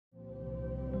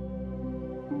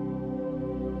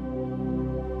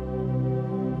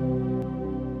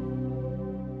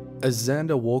As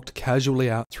Xander walked casually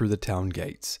out through the town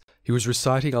gates, he was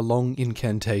reciting a long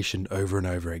incantation over and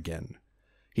over again.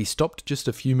 He stopped just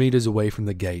a few meters away from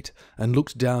the gate and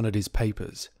looked down at his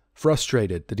papers,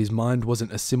 frustrated that his mind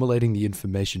wasn't assimilating the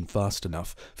information fast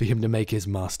enough for him to make his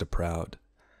master proud.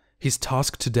 His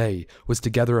task today was to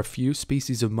gather a few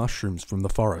species of mushrooms from the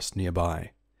forest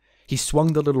nearby. He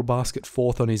swung the little basket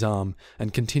forth on his arm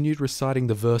and continued reciting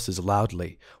the verses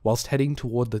loudly, whilst heading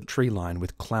toward the tree line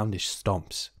with clownish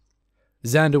stomps.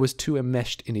 Xander was too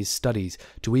enmeshed in his studies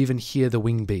to even hear the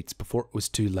wing beats before it was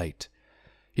too late.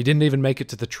 He didn't even make it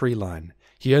to the tree line.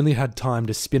 He only had time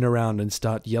to spin around and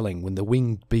start yelling when the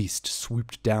winged beast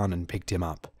swooped down and picked him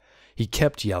up. He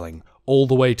kept yelling, all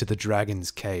the way to the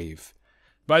dragon's cave.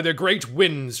 "By the great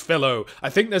winds, fellow, I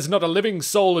think there's not a living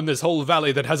soul in this whole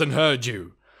valley that hasn't heard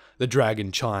you," the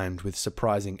dragon chimed with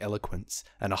surprising eloquence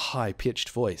and a high-pitched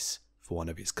voice, for one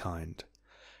of his kind.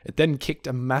 It then kicked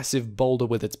a massive boulder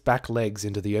with its back legs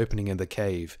into the opening of the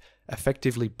cave,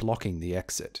 effectively blocking the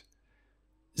exit.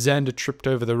 Xander tripped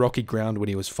over the rocky ground when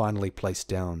he was finally placed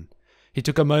down. He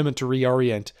took a moment to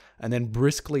reorient and then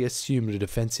briskly assumed a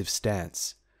defensive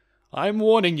stance. "I'm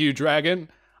warning you,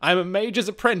 dragon. I'm a mage's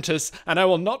apprentice, and I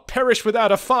will not perish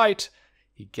without a fight,"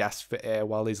 he gasped for air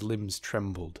while his limbs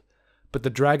trembled. But the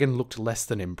dragon looked less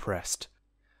than impressed.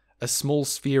 A small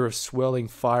sphere of swirling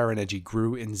fire energy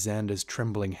grew in Xander's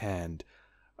trembling hand.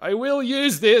 "I will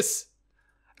use this!"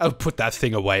 "Oh, put that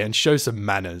thing away and show some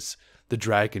manners." The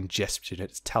dragon gestured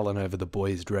its talon over the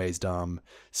boy's raised arm,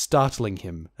 startling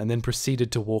him, and then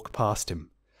proceeded to walk past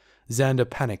him. Xander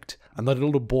panicked, and the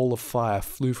little ball of fire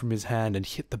flew from his hand and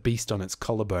hit the beast on its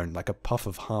collarbone like a puff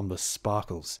of harmless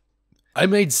sparkles. "I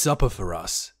made supper for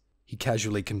us," he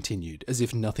casually continued, as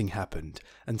if nothing happened,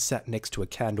 and sat next to a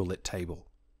candlelit table.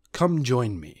 "Come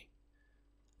join me."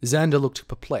 Xander looked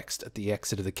perplexed at the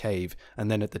exit of the cave and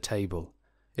then at the table.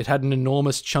 It had an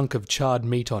enormous chunk of charred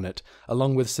meat on it,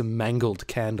 along with some mangled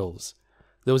candles.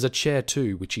 There was a chair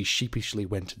too, which he sheepishly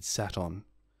went and sat on.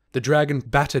 The dragon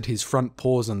battered his front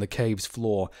paws on the cave's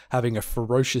floor, having a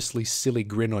ferociously silly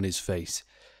grin on his face.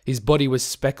 His body was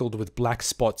speckled with black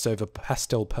spots over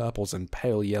pastel purples and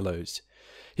pale yellows.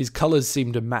 His colours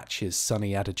seemed to match his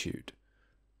sunny attitude.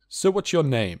 "So what's your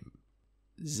name?"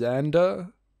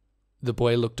 "Xander?" The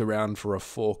boy looked around for a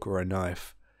fork or a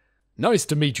knife. "Nice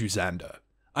to meet you, Xander.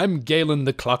 I'm Gaelan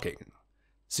the Clucking.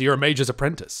 So you're a mage's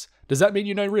apprentice. Does that mean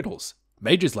you know riddles?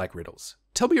 Mages like riddles.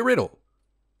 Tell me a riddle."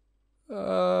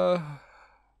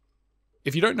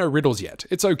 If you don't know riddles yet,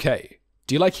 it's okay.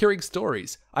 Do you like hearing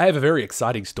stories? I have a very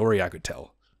exciting story I could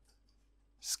tell."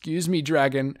 "Excuse me,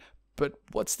 dragon, but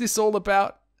what's this all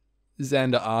about?"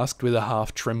 Xander asked with a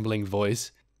half-trembling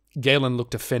voice. Gaelan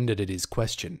looked offended at his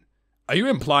question. "Are you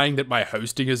implying that my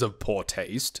hosting is of poor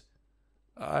taste?"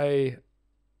 Xander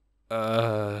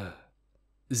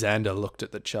looked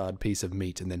at the charred piece of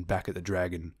meat and then back at the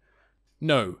dragon.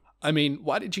 "No, I mean,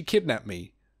 why did you kidnap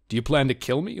me? Do you plan to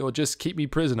kill me or just keep me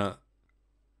prisoner?"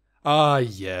 "Ah,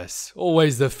 yes,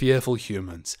 always the fearful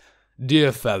humans.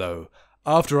 Dear fellow,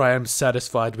 after I am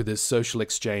satisfied with this social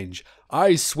exchange,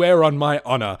 I swear on my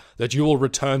honor that you will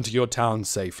return to your town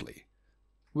safely."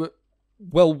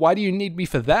 Well, why do you need me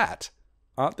for that?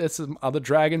 Aren't there some other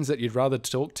dragons that you'd rather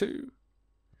talk to?"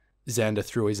 Xander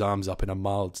threw his arms up in a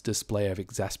mild display of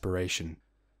exasperation.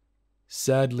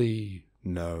 "Sadly,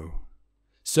 no.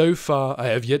 So far, I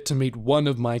have yet to meet one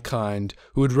of my kind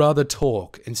who would rather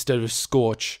talk instead of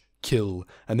scorch, kill,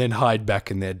 and then hide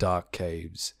back in their dark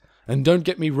caves. And don't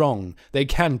get me wrong, they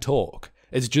can talk.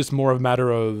 It's just more a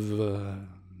matter of,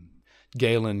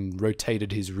 Gaelan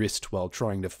rotated his wrist while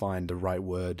trying to find the right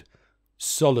word.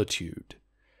 Solitude.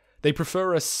 They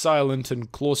prefer a silent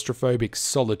and claustrophobic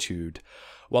solitude,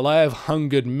 while I have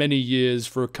hungered many years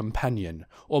for a companion,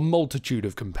 or multitude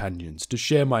of companions, to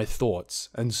share my thoughts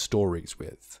and stories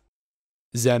with."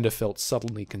 Xander felt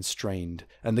suddenly constrained,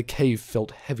 and the cave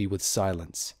felt heavy with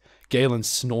silence. Gaelan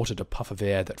snorted a puff of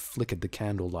air that flickered the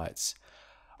candle lights.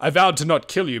 "I vowed to not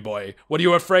kill you, boy. What are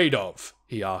you afraid of?"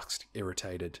 he asked,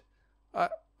 irritated.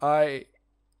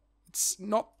 It's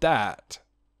not that.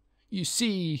 You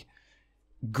see,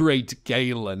 great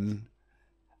Gaelan,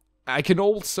 I can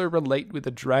also relate with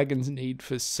a dragon's need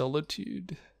for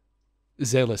solitude."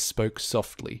 Zela spoke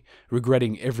softly,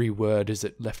 regretting every word as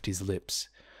it left his lips.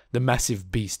 The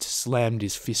massive beast slammed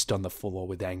his fist on the floor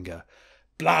with anger.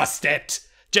 "Blast it!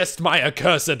 Just my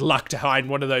accursed luck to find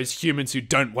one of those humans who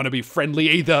don't want to be friendly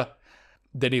either."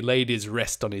 Then he laid his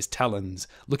rest on his talons,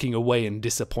 looking away in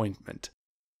disappointment.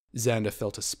 Xander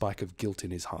felt a spike of guilt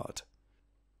in his heart.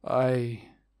 I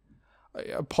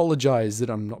apologize that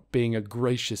I'm not being a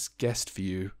gracious guest for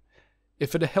you.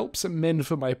 If it helps amend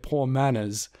for my poor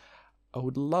manners, I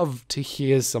would love to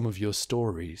hear some of your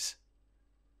stories.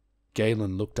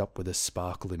 Gaelan looked up with a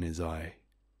sparkle in his eye.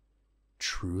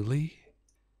 Truly?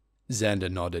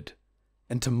 Xander nodded.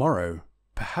 And tomorrow,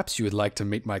 perhaps you would like to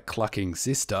meet my clucking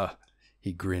sister.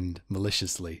 He grinned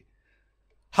maliciously.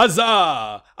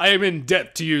 Huzzah! I am in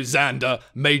debt to you, Xander,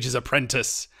 Mage's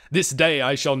apprentice. This day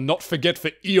I shall not forget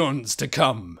for eons to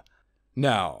come.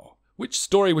 Now, which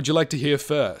story would you like to hear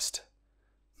first?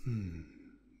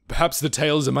 Perhaps the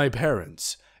tales of my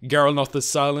parents, Garanoth the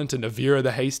Silent and Avira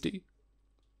the Hasty?